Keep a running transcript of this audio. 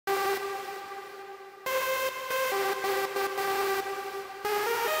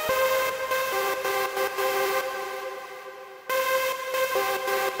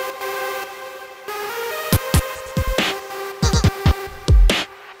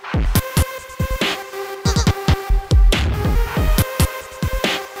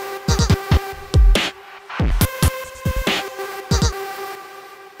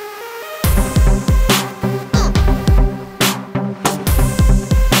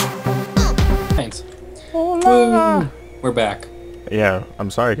We're back. Yeah,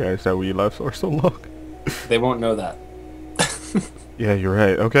 I'm sorry guys that we left for so long. They won't know that. Yeah, you're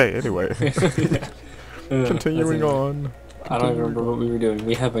right. Okay, anyway. Yeah. Continuing on. I don't even remember what we were doing.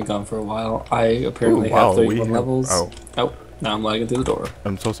 We have been gone for a while. I Ooh, apparently wow, have we 31 have, levels. oh, Oh, now I'm lagging through the door.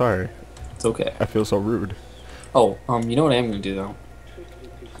 I'm so sorry. It's okay. I feel so rude. Oh, you know what I am going to do though?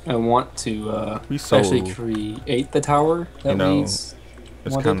 I want to We actually so, create the tower that you know, we it's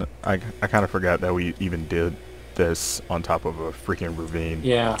wanted. kind of, I kind of forgot that we even did this on top of a freaking ravine.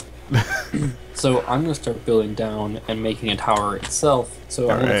 Yeah. So I'm going to start building down and making a tower itself. So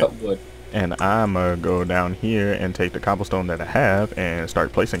I'm going to cut wood. And I'm gonna go down here and take the cobblestone that I have and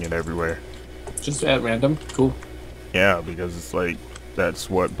start placing it everywhere. Just at random. Cool. Yeah, because it's like, that's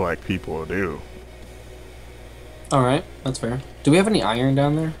what black people do. Alright, that's fair. Do we have any iron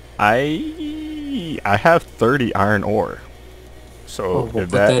down there? I have 30 iron ore. So Oh, we'll if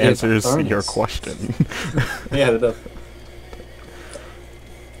put that that in answers the your furnace. question. Yeah, it does.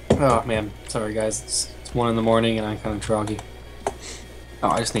 Oh man, sorry guys. It's 1 in the morning and I'm kind of groggy. Oh,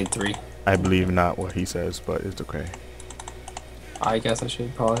 I just need 3. I believe not what he says, but it's okay. I guess I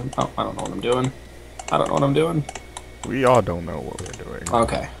should probably. Oh, I don't know what I'm doing. I don't know what I'm doing. We all don't know what we're doing.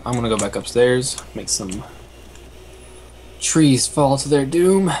 Okay, I'm gonna go back upstairs, make some trees fall to their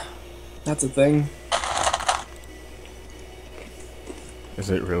doom. That's a thing. Is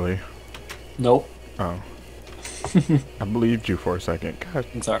it really? Nope. Oh. I believed you for a second. God,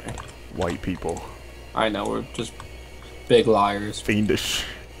 I'm sorry. white people. I know, we're just big liars. Fiendish.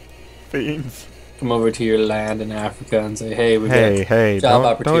 Fiends. Come over to your land in Africa and say, hey, we Hey, got job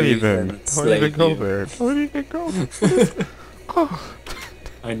don't opportunities even, and don't even slave go you. there. Don't even go there. Oh.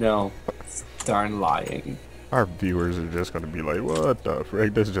 I know. It's darn lying. Our viewers are just gonna be like, what the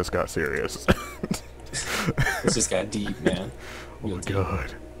frick? This just got serious. This just got deep, man. Oh Real my deep.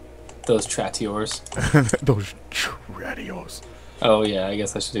 god. Those tratiors. Those tradios. Oh yeah, I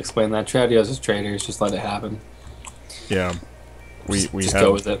guess I should explain that. Tradios is traders, just let it happen. Yeah. We Just have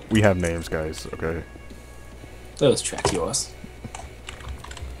go with it. we have names, guys, okay? Those tratios.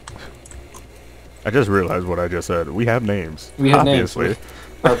 I just realized what I just said. We have names. We have obviously. names.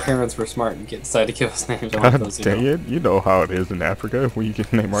 Our parents were smart and decided to give us names. I want God those, you dang know. it. You know how it is in Africa. We can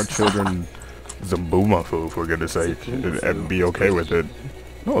name our children Zambumafu, for goodness sake, and be okay with it.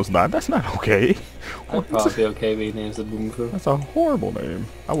 No, it's not. That's not okay. I'd probably be okay being named Zaboomfu. That's a horrible name.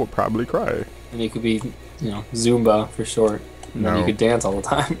 I would probably cry. And you could be, you know, Zumba for short. And then No. you could dance all the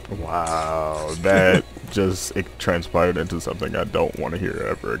time. Wow, that just it transpired into something I don't want to hear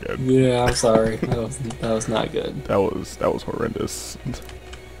ever again. Yeah, I'm sorry. That was not good. That was horrendous.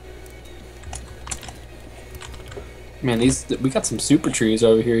 Man, we got some super trees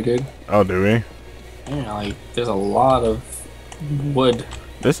over here, dude. Oh, do we? Yeah, like there's a lot of wood.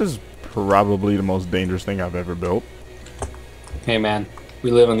 This is probably the most dangerous thing I've ever built. Hey man, we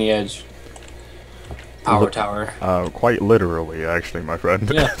live on the edge. Power Look- tower. Quite literally, actually, my friend.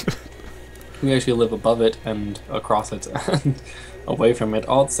 Yeah. We actually live above it and across it and away from it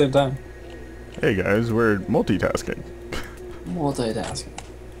all at the same time. Hey guys, we're multitasking Multitasking.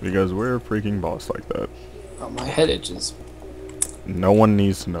 because we're a freaking boss like that. Oh, my head itches. No one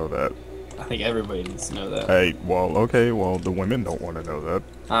needs to know that. I think everybody needs to know that. Hey, well, okay, well, the women don't want to know that.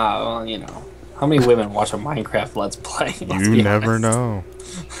 Ah, well, you know. How many women watch a Minecraft Let's Play? Let's You be never honest. know.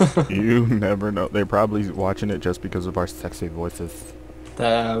 You never know. They're probably watching it just because of our sexy voices.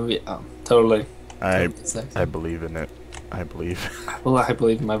 Totally. I Totally sexy. I believe in it. I believe. Well, I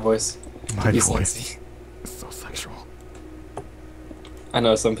believe in my voice. My to be voice sexy. is so sexual. I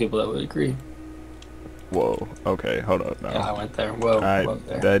know some people that would agree. Whoa. Okay, hold up now. Yeah, I went there. Whoa, whoa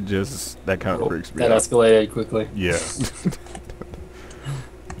there. That kind of Whoa, freaks me that out. escalated quickly. Yeah.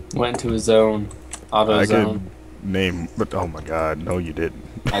 Went into a zone. Auto I zone. could name, but oh my god, no you didn't.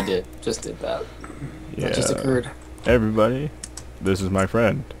 I did. Just did that. Yeah. That just occurred. Everybody, this is my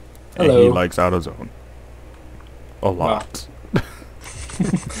friend. And Hello. he likes AutoZone. A lot.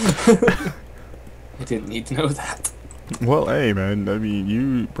 I didn't need to know that. Well, hey man, I mean,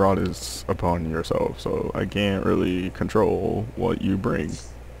 you brought this upon yourself, so I can't really control what you bring.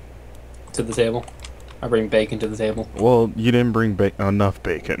 To the table. I bring bacon to the table. Well, you didn't bring enough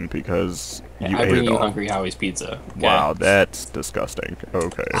bacon because you I ate bring it you all. Hungry Howie's pizza. Okay? Wow, that's disgusting.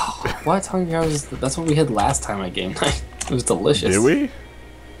 Okay. What? Hungry Howie's? That's what we had last time at game night. It was delicious. Did we?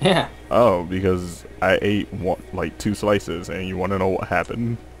 Yeah. Oh, because I ate like 2 slices, and you want to know what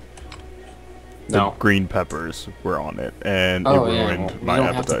happened? The No. green peppers were on it, and Oh it yeah. ruined Well, we my don't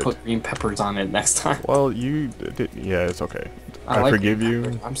appetite. have to put green peppers on it next time. Well, you did. Yeah, it's okay. I like forgive green you.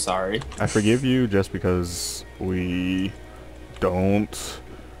 peppers. I'm sorry. I forgive you just because we don't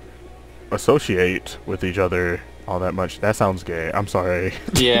associate with each other all that much. That sounds gay. I'm sorry.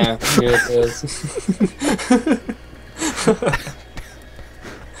 Yeah, it is.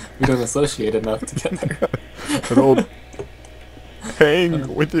 We don't associate enough together. I don't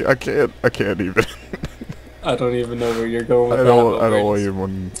hang with you. I can't even. I don't even know where you're going with I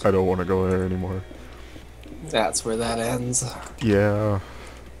that. don't want to go there anymore. That's where that ends. Yeah.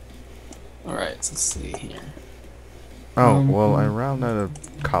 Alright, so let's see here. Oh, well, I ran out of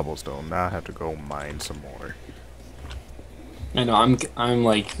cobblestone. Now I have to go mine some more. I know, I'm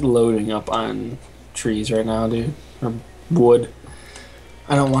like loading up on trees right now, dude. Or wood.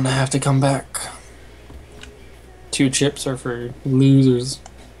 I don't want to have to come back. 2 chips are for losers.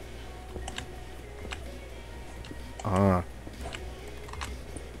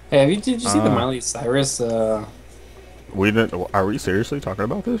 Hey, did you see the Miley Cyrus? We didn't. Are we seriously talking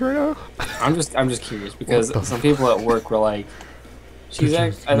about this right now? I'm just curious because some people at work were like,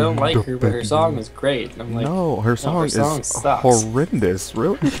 I don't like her, but her song is great. And I'm like, no, her song is sucks. horrendous.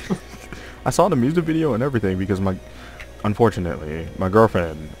 Really? I saw the music video and everything because unfortunately, my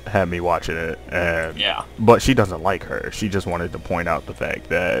girlfriend had me watching it, and yeah. But she doesn't like her. She just wanted to point out the fact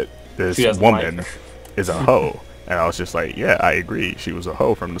that this woman is a hoe. And I was just like, yeah, I agree. She was a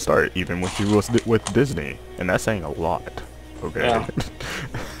hoe from the start, even when she was with Disney. And that's saying a lot. Okay. Yeah.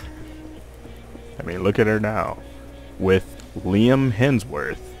 I mean, look at her now. With Liam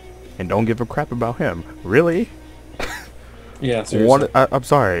Hemsworth. And don't give a crap about him. Really? Yeah, seriously. I'm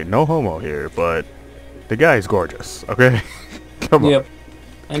sorry, no homo here, but the guy's gorgeous, okay? Come on. Yep.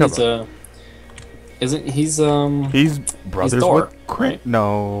 And he's brothers Thor, with Chris. right?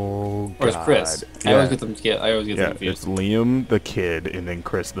 No. Or it's Chris. Yeah. I always get them confused. It's Liam the kid and then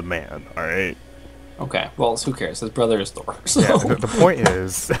Chris the man, alright? Okay, well, who cares? His brother is Thor. So. Yeah, the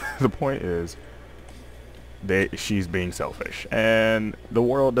point is, she's being selfish, and the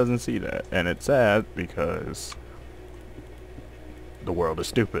world doesn't see that, and it's sad because the world is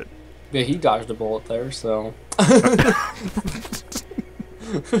stupid. Yeah, he dodged a bullet there, so.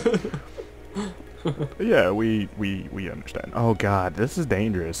 Yeah, we understand. Oh god, this is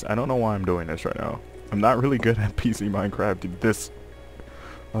dangerous. I don't know why I'm doing this right now. I'm not really good at PC Minecraft.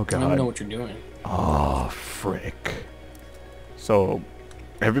 Oh god. I don't even know what you're doing. Oh frick. So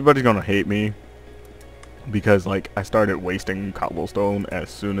everybody's gonna hate me because like I started wasting cobblestone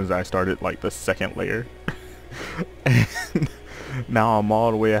as soon as I started like the second layer. And now I'm all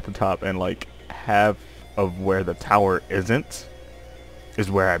the way at the top, and like half of where the tower isn't is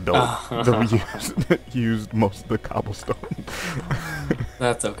where I built used most of the cobblestone.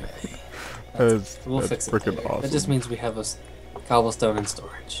 That's okay. We'll fix it later. Awesome. That just means we have a cobblestone in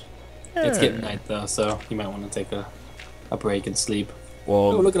storage. Yeah. It's getting night though, so you might want to take a break and sleep.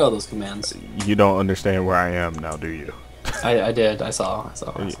 Well, look at all those commands. You don't understand where I am now, do you? I did. I saw.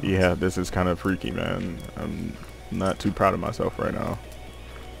 Yeah, this is kind of freaky, man. I'm not too proud of myself right now.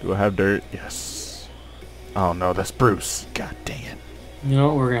 Do I have dirt? Yes. Oh no, that's Bruce. God dang it. You know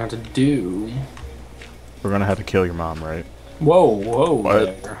what we're gonna have to do? We're gonna have to kill your mom, right? Whoa,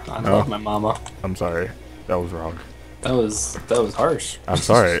 what? There. I love my mama. I'm sorry. That was wrong. That was harsh. I'm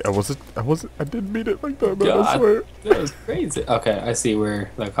sorry. I didn't mean it like that, man. God, I swear. That was crazy. Okay, I see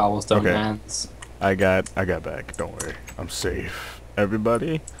where the cobblestone ends. I got back. Don't worry. I'm safe.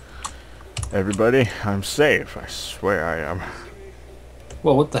 Everybody, I'm safe. I swear I am.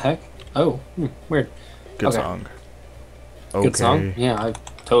 Well, what the heck? Oh, weird. Good song. Okay. Good song? Yeah, I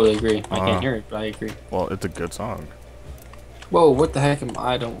totally agree. I can't hear it, but I agree. Well, it's a good song. Whoa, what the heck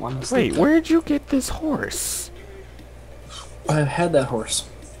I don't want to Wait, where'd you get this horse? I had that horse.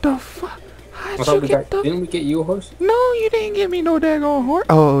 The fuck? Didn't we get you a horse? No, you didn't get me no daggone horse.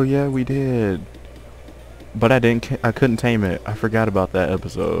 Oh, yeah, we did. But I couldn't tame it. I forgot about that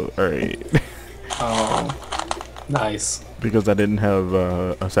episode. Alright. Oh, nice. Because I didn't have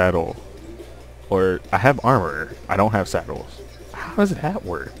a saddle. Or, I have armor. I don't have saddles. How does that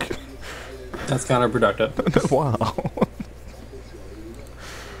work? That's counterproductive. Wow.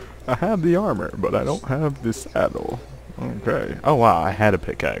 I have the armor, but I don't have the saddle. Okay. Oh wow, I had a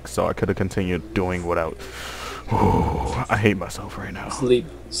pickaxe, so I could have continued doing what I hate myself right now. Sleep.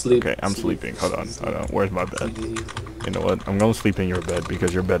 Okay, I'm sleeping. Hold on. Where's my bed? You know what? I'm gonna sleep in your bed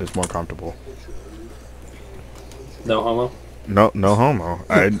because your bed is more comfortable. No homo? No homo.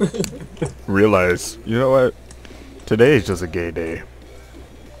 I realize, you know what? Today is just a gay day.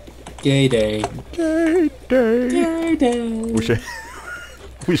 Gay day. Gay day. Gay day.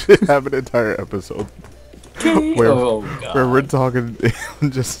 We should have an entire episode where we're talking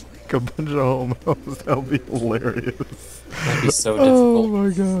just like a bunch of homos. That'll be hilarious. That'd be so difficult. Oh my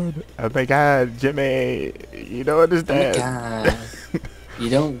god. Oh my god, Jimmy. You don't understand. Oh my god. You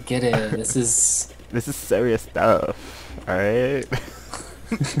don't get it. This is This is serious stuff. Alright?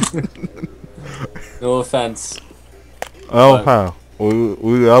 No offense. Oh, huh.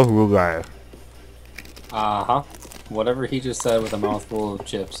 We love you guys. Uh-huh. Whatever he just said with a mouthful of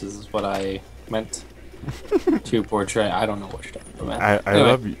chips is what I meant to portray. I don't know what you're talking about. I Anyway.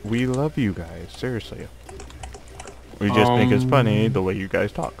 love you. We love you guys. Seriously. We just think it's funny the way you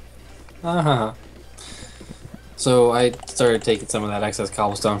guys talk. Uh-huh. So I started taking some of that excess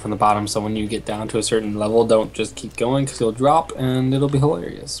cobblestone from the bottom, so when you get down to a certain level, don't just keep going, because you'll drop, and it'll be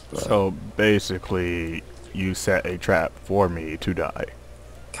hilarious. But So basically, you set a trap for me to die.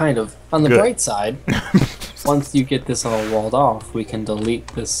 kind of. On the Good. bright side, once you get this all walled off, we can delete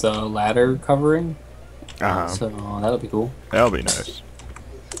this ladder covering. So that'll be cool. That'll be nice.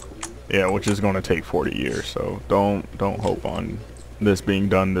 Yeah, which is going to take 40 years, so don't hope on this being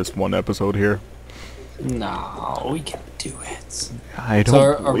done this one episode here. No, we can do it. I don't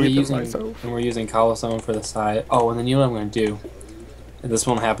So are we believe in using? myself. And we're using cobblestone for the side. Oh, and then you know what I'm going to do? And this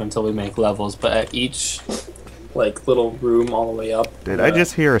won't happen until we make levels, but at each like little room all the way up. Did I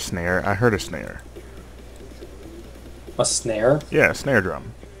just hear a snare? I heard a snare. A snare? Yeah, a snare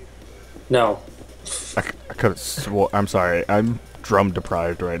drum. No. I could have swore. I'm sorry. I'm drum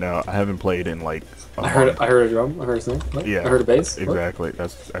deprived right now. I haven't played in like. I heard a drum. I heard a snare. What? Yeah. I heard a bass. What? Exactly.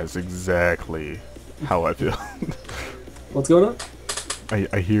 That's exactly how I feel. What's going on?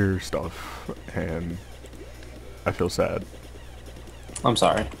 I hear stuff and I feel sad. I'm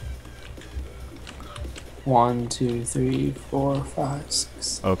sorry. 1, 2, 3, 4, 5,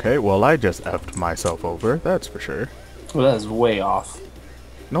 6. Okay, well I just effed myself over. That's for sure. Well, that is way off.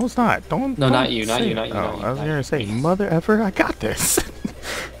 No, it's not. Don't. No, don't not you, not say you, it. not you, Oh, not you, I was not gonna you. say, mother effer, I got this.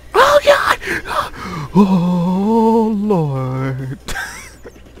 Oh God! Oh Lord!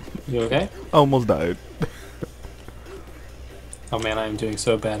 You okay? Almost died. Oh man, I am doing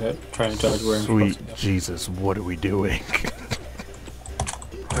so bad at trying to judge where I'm Sweet supposed to Jesus, what are we doing? go.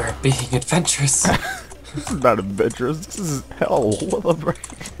 We're being adventurous. This is not adventurous. This is hell.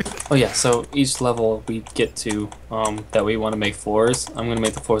 Oh yeah, so each level we get to that we want to make floors, I'm going to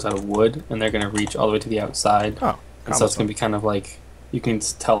make the floors out of wood, and they're going to reach all the way to the outside. Oh, and so it's going to be kind of like, you can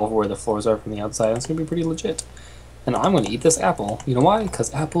tell where the floors are from the outside, and it's going to be pretty legit. And I'm going to eat this apple. You know why?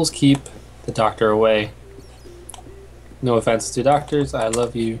 Because apples keep the doctor away. No offense to doctors, I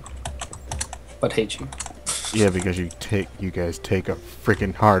love you, but hate you. yeah, because you guys take a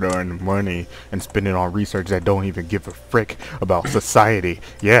freaking hard-earned money and spend it on research that don't even give a frick about society.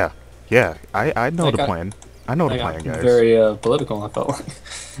 Yeah, I know the plan. I know the plan, guys. Very political, I felt like.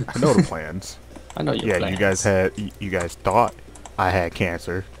 I know the plans. I know your Yeah, plans. you guys thought I had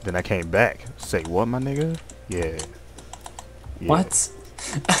cancer, then I came back. Say what, my nigga? Yeah. What?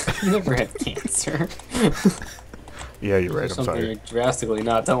 You never had cancer. Yeah, you're right. I'm Something sorry. you're drastically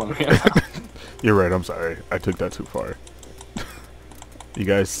not telling me about. You're right. I'm sorry. I took that too far. You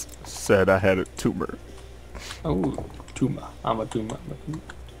guys said I had a tumor. Oh, tumor. I'm a tumor.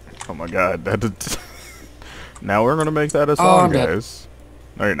 Oh my God. Now we're gonna make that a song, I'm dead. guys.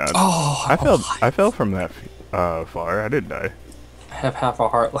 No, you're not. Oh, I fell from that far. I didn't die. I have half a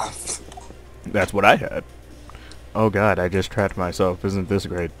heart left. That's what I had. Oh God, I just trapped myself. Isn't this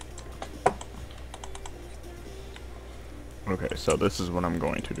great? Okay, so this is what I'm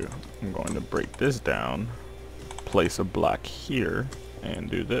going to do. I'm going to break this down, place a block here, and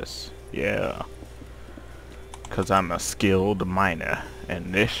do this. Yeah. Because I'm a skilled miner,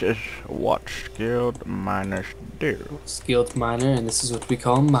 and this is what skilled miners do. Skilled miner, and this is what we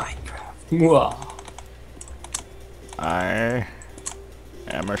call Minecraft. Wow. I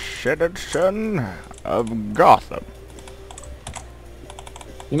am a citizen of Gotham.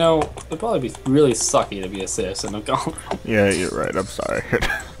 You know, it'd probably be really sucky to be a citizen of Gotham. Yeah, you're right. I'm sorry.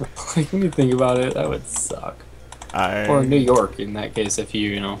 Like, when you think about it, that would suck. Or New York, in that case, if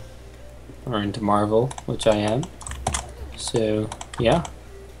you know, are into Marvel, which I am. So, yeah.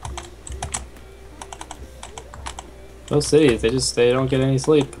 Those cities, they don't get any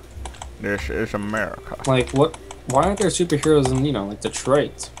sleep. This is America. Like, what? Why aren't there superheroes in, you know, like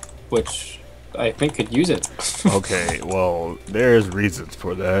Detroit, which I think could use it? Okay, well, there's reasons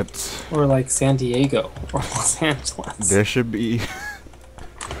for that. Or like San Diego or Los Angeles. There should be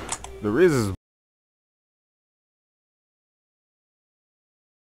the reasons